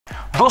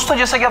दोस्तों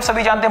जैसे कि आप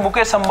सभी जानते हैं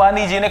मुकेश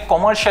अंबानी जी ने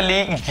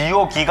कमर्शियली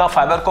जियो गीगा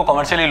फाइबर को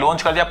कमर्शियली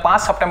लॉन्च कर दिया।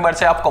 5 सितंबर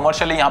से आप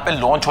कमर्शियली यहां पे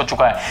लॉन्च हो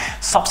चुका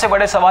है। सबसे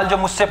बड़े सवाल जो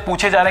मुझसे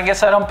पूछे जा रहे हैं,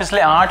 सर हम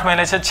पिछले 8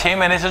 महीने से 6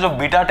 महीने से जो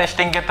बीटा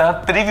टेस्टिंग के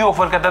तहत प्रीव्यू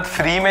ऑफर के तहत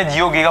फ्री में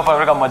जियो गीगा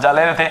फाइबर का मजा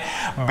ले रहे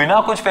थे, बिना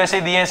कुछ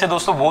पैसे दिए ऐसे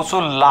दोस्तों बहुत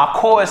सो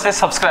लाखों ऐसे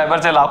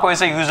सब्सक्राइबर्स है, लाखों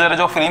ऐसे यूजर है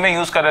जो फ्री में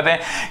यूज कर रहे थे।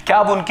 क्या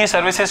अब उनकी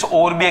सर्विसेज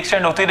और भी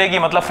एक्सटेंड होती रहेगी,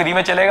 मतलब फ्री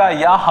में चलेगा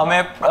या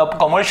हमें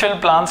कमर्शियल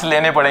प्लान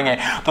लेने पड़ेंगे?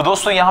 तो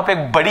दोस्तों यहाँ पे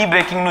एक बड़ी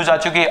ब्रेकिंग न्यूज आ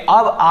चुकी है।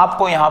 अब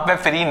आपको यहाँ पे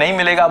फ्री नहीं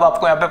मिलेगा, अब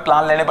आपको यहाँ पे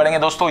प्लान लेने पड़ेंगे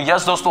दोस्तों।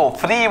 यस दोस्तों,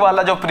 फ्री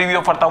वाला जो प्रीव्यू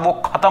ऑफर था वो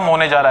खत्म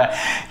होने जा रहा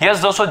है। यस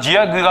दोस्तों,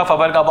 जियो गीगा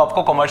फाइबर का अब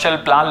आपको कमर्शियल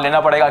प्लान लेना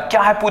पड़ेगा।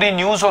 क्या है पूरी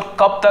न्यूज और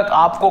कब तक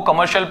आपको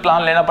कमर्शियल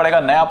प्लान लेना पड़ेगा,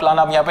 नया प्लान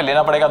आप यहाँ पे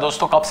लेना पड़ेगा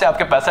दोस्तों, कब से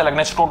आपके पैसे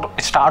लगने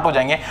स्टार्ट हो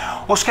जाएंगे,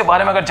 उसके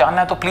बारे में अगर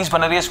जानना है तो प्लीज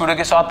बने रहिए इस वीडियो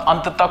के साथ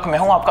अंत तक। मैं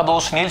हूं आपका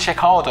दोस्त नील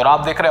शेखावत और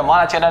आप देख रहे हैं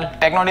हमारा चैनल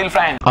टेक्नो नील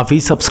फ्रेंड। अभी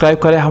सब्सक्राइब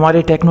करें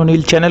हमारे टेक्नो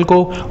नील चैनल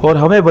को और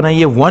हमें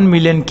बनाइए 1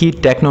 मिलियन की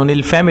टेक्नो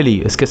नील फैमिली।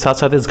 इसके साथ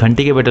साथ इस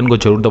घंटी के बटन को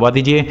जरूर दबा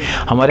दीजिए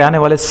हमारे आने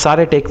वाले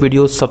सारे टेक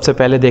वीडियो सबसे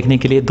पहले देखने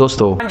के लिए।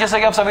 दोस्तों जैसे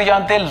कि आप सभी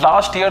जानते हैं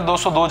लास्ट ईयर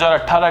दोस्तों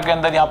 2018 के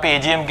अंदर यहाँ पे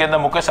एजीएम के अंदर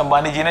मुकेश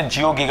अंबानी जी ने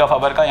जियो गीगा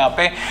फाइबर का यहाँ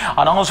पे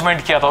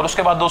अनाउंसमेंट किया था और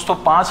उसके बाद दोस्तों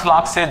 5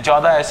 लाख से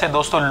ज्यादा ऐसे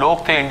दोस्तों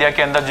लोग थे इंडिया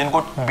के अंदर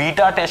जिनको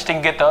बीटा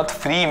टेस्टिंग के तहत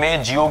फ्री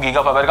में जियो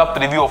गीगा फाइबर का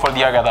प्रीव्यू ऑफर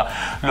दिया गया था।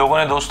 लोगों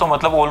ने दोस्तों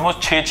मतलब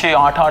ऑलमोस्ट 6-6,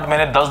 8-8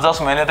 महीने,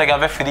 10-10 महीने तक यहाँ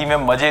पे फ्री में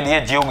मजे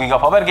लिए जियो गीगा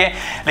फाइबर के।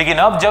 लेकिन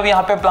अब जब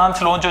यहाँ पे प्लान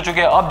लॉन्च हो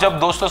चुके हैं, अब जब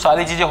दोस्तों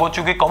सारी चीजें हो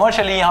चुकी,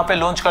 कमर्शियली यहाँ पे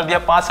लॉन्च कर दिया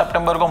 5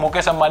 सितंबर को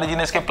मुकेश अंबानी जी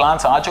ने इसके प्लान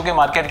आ चुके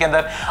मार्केट के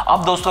अंदर।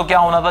 अब दोस्तों क्या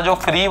होना था, जो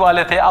फ्री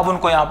वाले थे अब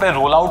उनको यहाँ पे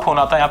रोल आउट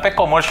होना था यहाँ पे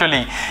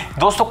कमर्शियली।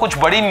 दोस्तों कुछ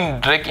बड़ी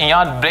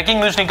यहाँ ब्रेकिंग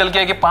न्यूज निकल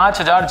के कि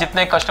 5000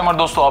 जितने कस्टमर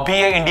दोस्तों अभी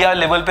ये इंडिया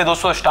लेवल पे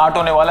दोस्तों स्टार्ट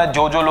होने वाला है।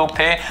 जो लोग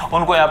थे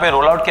उनको यहाँ पे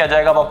रोल आउट किया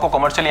जाएगा। अब आपको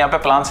कमर्शियली यहाँ पे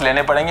प्लान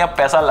लेने पड़ेंगे, अब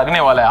पैसा लगने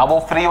वाला है, अब वो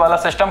फ्री वाला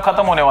सिस्टम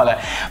खत्म होने वाला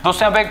है।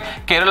 दोस्तों यहाँ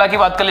पे केरला की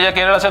बात कर लीजिए,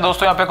 केरला से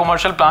दोस्तों यहाँ पे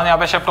कमर्शियल प्लान यहाँ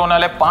पे शिफ्ट होने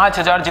वाले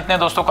 5000 जितने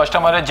दोस्तों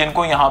कस्टमर है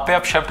जिनको यहाँ पे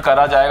अब शिफ्ट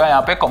करा जाएगा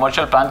यहाँ पे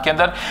कमर्शियल प्लान के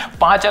अंदर।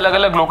 5 अलग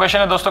अलग लोकेशन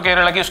है दोस्तों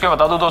केरला की, उसके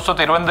बता दूं दोस्तों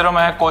तिरुवनंतपुरम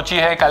है, कोची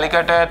है,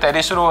 कैलिकट है,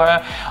 तेरिसुरु है,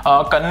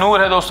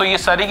 कन्नूर है दोस्तों। ये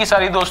सारी की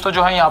सारी दोस्तों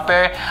जो है यहाँ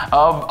पे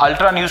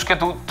अल्ट्रा न्यूज के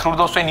थ्रू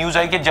दोस्तों न्यूज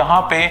आई कि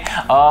जहां पे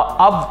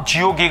अब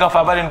जियो गीगा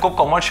फाइबर इनको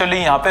कमर्शियली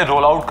यहाँ पे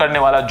रोल आउट करने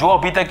वाला। जो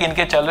अभी तक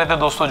इनके चल रहे थे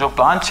दोस्तों, जो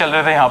प्लान चल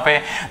रहे थे यहाँ पे,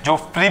 जो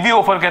प्रीव्यू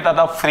ऑफर कहता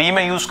था फ्री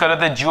में यूज कर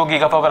रहे थे जियो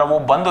गीगा फाइबर, वो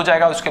बंद हो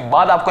जाएगा। उसके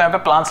बाद आपको यहाँ पे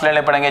प्लान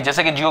लेने पड़ेंगे।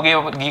 जैसे कि जियो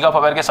गीगा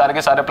फाइबर के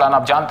सारे प्लान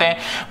आप जानते हैं,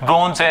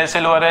 ब्रोंज है,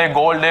 सिल्वर है,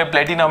 गोल्ड है,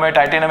 प्लेटिनम है,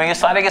 टाइटेनियम है, ये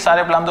सारे के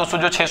सारे प्लान दोस्तों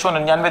जो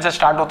 699 से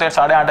स्टार्ट होते हैं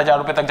 8500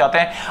 रुपए तक जाते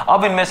हैं।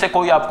 अब इनमें से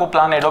कोई आपको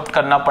प्लान एडॉप्ट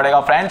करना पड़ेगा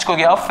फ्रेंड्स,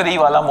 क्योंकि अब फ्री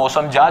वाला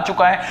मौसम जा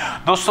चुका है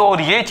दोस्तों।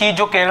 और ये चीज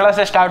जो केरला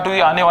से स्टार्ट हुई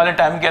आने वाले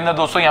टाइम के अंदर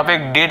दोस्तों यहाँ पे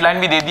एक डेडलाइन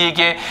भी दे दी है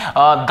कि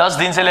 10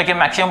 दिन से लेकर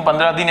मैक्सिमम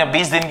 15 दिन या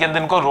 20 दिन के अंदर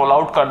इनको रोल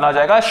आउट करना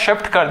जाएगा,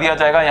 शिफ्ट कर दिया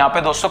जाएगा यहाँ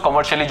पे दोस्तों।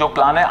 कमर्शियली जो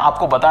प्लान है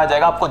आपको बताया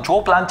जाएगा, आपको जो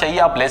प्लान चाहिए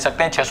आप ले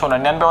सकते हैं।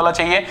 699 वाला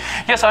चाहिए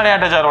या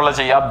 8500 वाला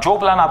चाहिए, आप जो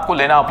प्लान आपको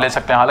लेना आप ले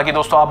सकते हैं। हालांकि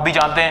दोस्तों आप भी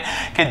जानते हैं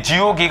कि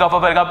जियो गीगा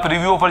फाइबर का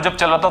प्रीव्यू ऑफर जब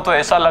चल रहा था तो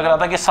ऐसा लग रहा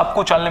था कि सब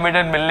कुछ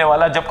अनलिमिटेड मिलने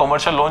वाला जब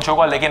कमर्शियल लॉन्च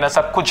होगा, लेकिन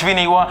ऐसा कुछ भी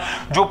नहीं हुआ।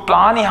 जो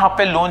प्लान यहाँ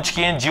पे लॉन्च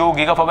किए जियो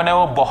गीगा फाइबर ने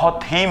वो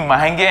बहुत ही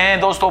महंगे हैं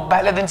दोस्तों।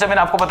 पहले दिन से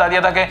मैंने आपको बता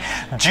दिया था कि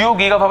जियो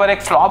गीगा फाइबर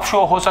एक फ्लॉप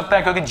शो हो सकता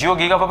है, क्योंकि जियो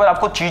गीगा फाइबर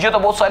आपको चीजें तो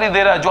बहुत सारी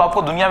दे रहा है जो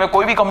आपको दुनिया में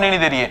कोई भी कंपनी नहीं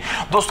दे रही है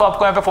दोस्तों।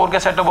 आपको यहाँ पे 4K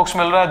सेट टॉप बॉक्स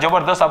मिल रहा है,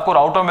 जबरदस्त आपको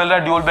राउटर मिल रहा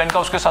है ड्यूल बैंड का।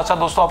 उसके साथ साथ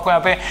दोस्तों आपको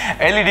यहाँ पे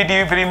एलईडी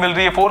टीवी फ्री मिल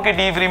रही है, 4K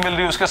टीवी फ्री मिल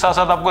रही है। उसके साथ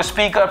साथ आपको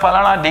स्पीकर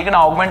फलाना ढीकना,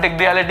 ऑगमेंटेड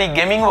रियलिटी,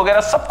 गेमिंग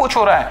वगैरह सब कुछ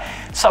हो रहा है,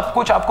 सब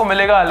कुछ आपको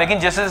मिलेगा। लेकिन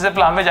जैसे जैसे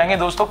प्लान में जाएंगे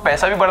दोस्तों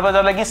पैसा भी बढ़ता जा रहा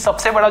है। लेकिन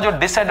सबसे बड़ा जो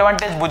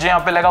डिसएडवांटेज मुझे यहाँ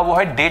पे लगा वो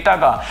है डेटा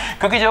का,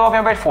 क्योंकि जब आप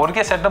यहाँ पे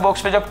 4K सेट टॉप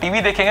बॉक्स पे जब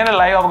टीवी देखेंगे ना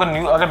लाइव,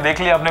 अगर देख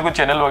लिया आपने कुछ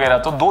चैनल वगैरह,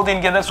 तो 2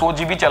 दिन के अंदर 100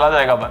 GB चला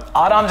जाएगा,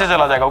 आराम से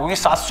चला जाएगा। क्योंकि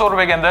 700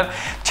 रुपए के अंदर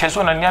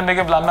 699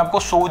 के प्लान में आपको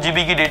 100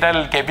 GB की डेटा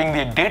कैपिंग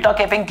दी। डेटा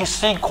कैपिंग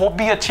किसी को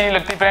भी अच्छी नहीं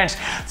लगती फ्रेंड्स।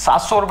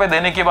 700 रुपए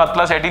देने के बाद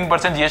प्लस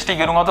 18% GST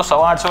गिरूंगा तो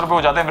 850 रुपए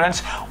हो जाते हैं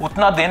फ्रेंड्स।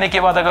 उतना देने के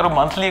बाद अगर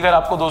मंथली अगर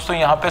आपको दोस्तों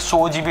यहाँ पे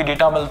 100 GB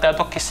डेटा मिलता है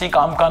तो किसी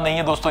काम का नहीं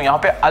है दोस्तों। यहाँ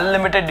पे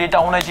अनलिमिटेड डेटा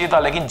होना चाहिए था,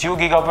 लेकिन जियो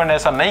गीगा फाइबर ने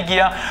ऐसा नहीं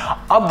किया।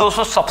 अब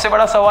दोस्तों सबसे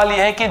बड़ा सवाल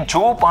यह है कि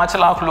जो 5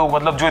 लाख लोग,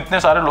 मतलब जो इतने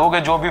सारे लोग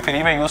हैं जो भी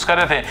फ्री में यूज कर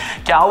रहे थे,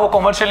 क्या वो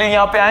कमर्शियली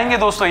यहाँ पे आएंगे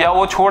दोस्तों या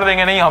वो छोड़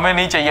देंगे? नहीं, हमें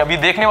नहीं चाहिए। अभी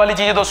देखने वाली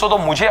चीज है दोस्तों। तो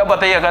मुझे अब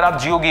बताइए, अगर आप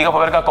जियो गीगा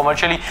फाइबर का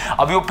कमर्शियली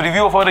अभी वो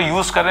प्रीव्यू ऑफर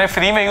यूज कर रहे हैं,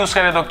 फ्री में यूज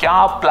कर रहे हैं, तो क्या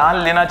आप प्लान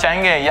लेना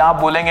चाहेंगे या आप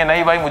बोलेंगे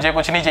नहीं भाई मुझे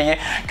कुछ नहीं चाहिए?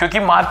 क्योंकि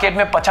मार्केट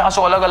में 50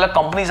 अलग अलग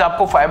कंपनीज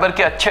आपको फाइबर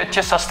के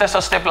अच्छे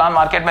सस्ते प्लान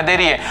मार्केट में दे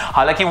रही है।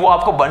 हालांकि वो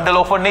आपको बंडल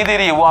ऑफर नहीं दे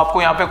रही है, वो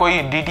आपको यहाँ पे कोई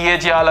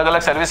डीटीएच या अलग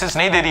अलग सर्विसेज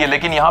नहीं दे रही है।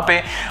 लेकिन यहाँ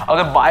पे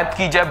अगर बात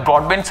की जाए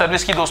ब्रॉडबैंड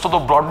सर्विस की दोस्तों, तो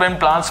ब्रॉडबैंड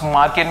प्लान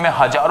मार्केट में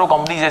हजारों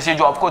कंपनीज ऐसी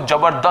जो आपको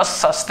जबरदस्त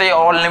सस्ते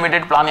और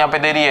अनलिमिटेड प्लान यहाँ पे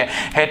दे रही है।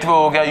 हेथवे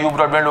हो गया, यू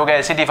ब्रॉडबैंड हो गया,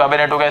 एसीटी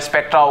फाइबरनेट हो गया,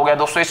 स्पेक्ट्रा हो गया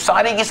दोस्तों, ये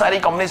सारी की सारी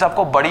कंपनीज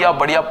आपको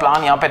बढ़िया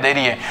प्लान यहाँ पे दे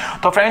रही है।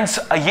 तो फ्रेंड्स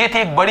ये थी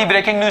एक बड़ी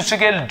ब्रेकिंग न्यूज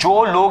के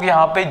जो लोग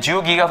यहाँ पे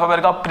जियो गीगा फाइबर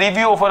का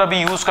प्रीव्यू ऑफर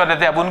अभी यूज कर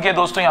रहे थे, अब उनके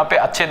दोस्तों यहाँ पे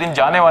अच्छे दिन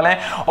जाने वाले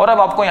हैं और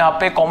अब आपको यहाँ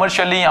पे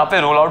कमर्शियली यहाँ पे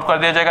रोल आउट कर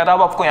दिया जाएगा।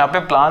 अब आपको यहाँ पे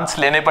प्लान्स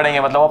लेने पड़ेंगे,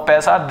 मतलब आप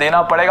पैसा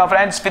देना पड़ेगा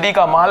फ्रेंड्स, फ्री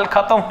का माल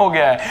खत्म हो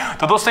गया है।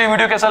 तो दोस्तों ये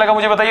वीडियो कैसा लगा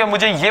मुझे बताइए,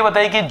 मुझे ये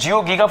बताइए कि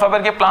जियो गीगा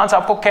फाइबर के प्लान्स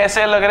आपको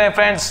कैसे लग रहे हैं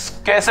फ्रेंड्स,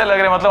 कैसे लग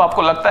रहे हैं, मतलब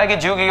आपको लगता है कि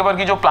जियो गीगा फाइबर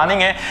की जो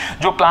प्लानिंग है,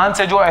 जो प्लान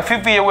है, जो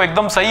एफईपी है वो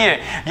एकदम सही है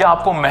या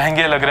आपको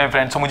महंगे लग रहे हैं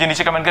फ्रेंड्स। तो मुझे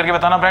नीचे कमेंट करके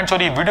बताना फ्रेंड्स।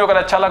 और ये वीडियो अगर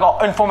अच्छा लगा,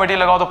 इन्फॉर्मेटिव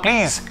लगा तो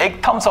प्लीज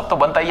एक थम्स अप तो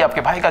बनता ही,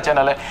 आपके भाई का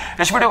चैनल है,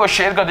 इस वीडियो को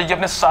शेयर कर दीजिए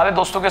अपने सारे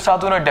दोस्तों के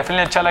साथ, उन्हें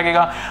डेफिनेटली अच्छा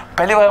लगेगा।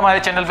 पहली बार हमारे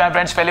चैनल पे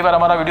फ्रेंड्स, पहली बार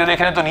हमारा वीडियो देख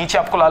रहे हैं तो नीचे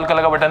आपको लाल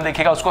कलर का बटन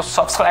दिखेगा, उसको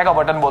सब्सक्राइब का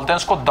बटन बोलते हैं,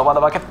 उसको दबा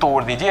दबा के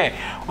तोड़ दीजिए।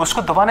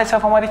 उसको दबाने से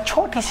आप हमारी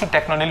छोटी सी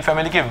टेक्नोनिल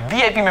फैमिली के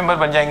वीआईपी मेंबर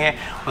बन जाएंगे।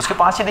 उसके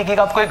पास ही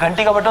दिखेगा आपको एक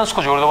घंटी का बटन,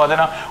 उसको जोड़ दबा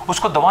देना।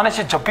 उसको दबाने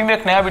से जब भी मैं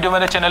एक नया वीडियो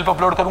मेरे चैनल पर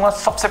अपलोड करूंगा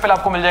सबसे पहले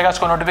आपको मिल जाएगा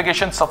इसको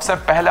नोटिफिकेशन, सबसे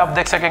पहले आप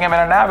देख सकेंगे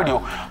मेरा नया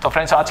वीडियो। तो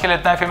फ्रेंड्स आज के लिए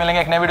इतना ही, फिर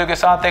मिलेंगे एक नए वीडियो के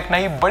साथ, एक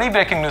नई बड़ी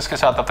ब्रेकिंग न्यूज के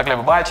साथ। तब तक के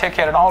लिए bye, take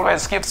care and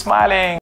always keep smiling.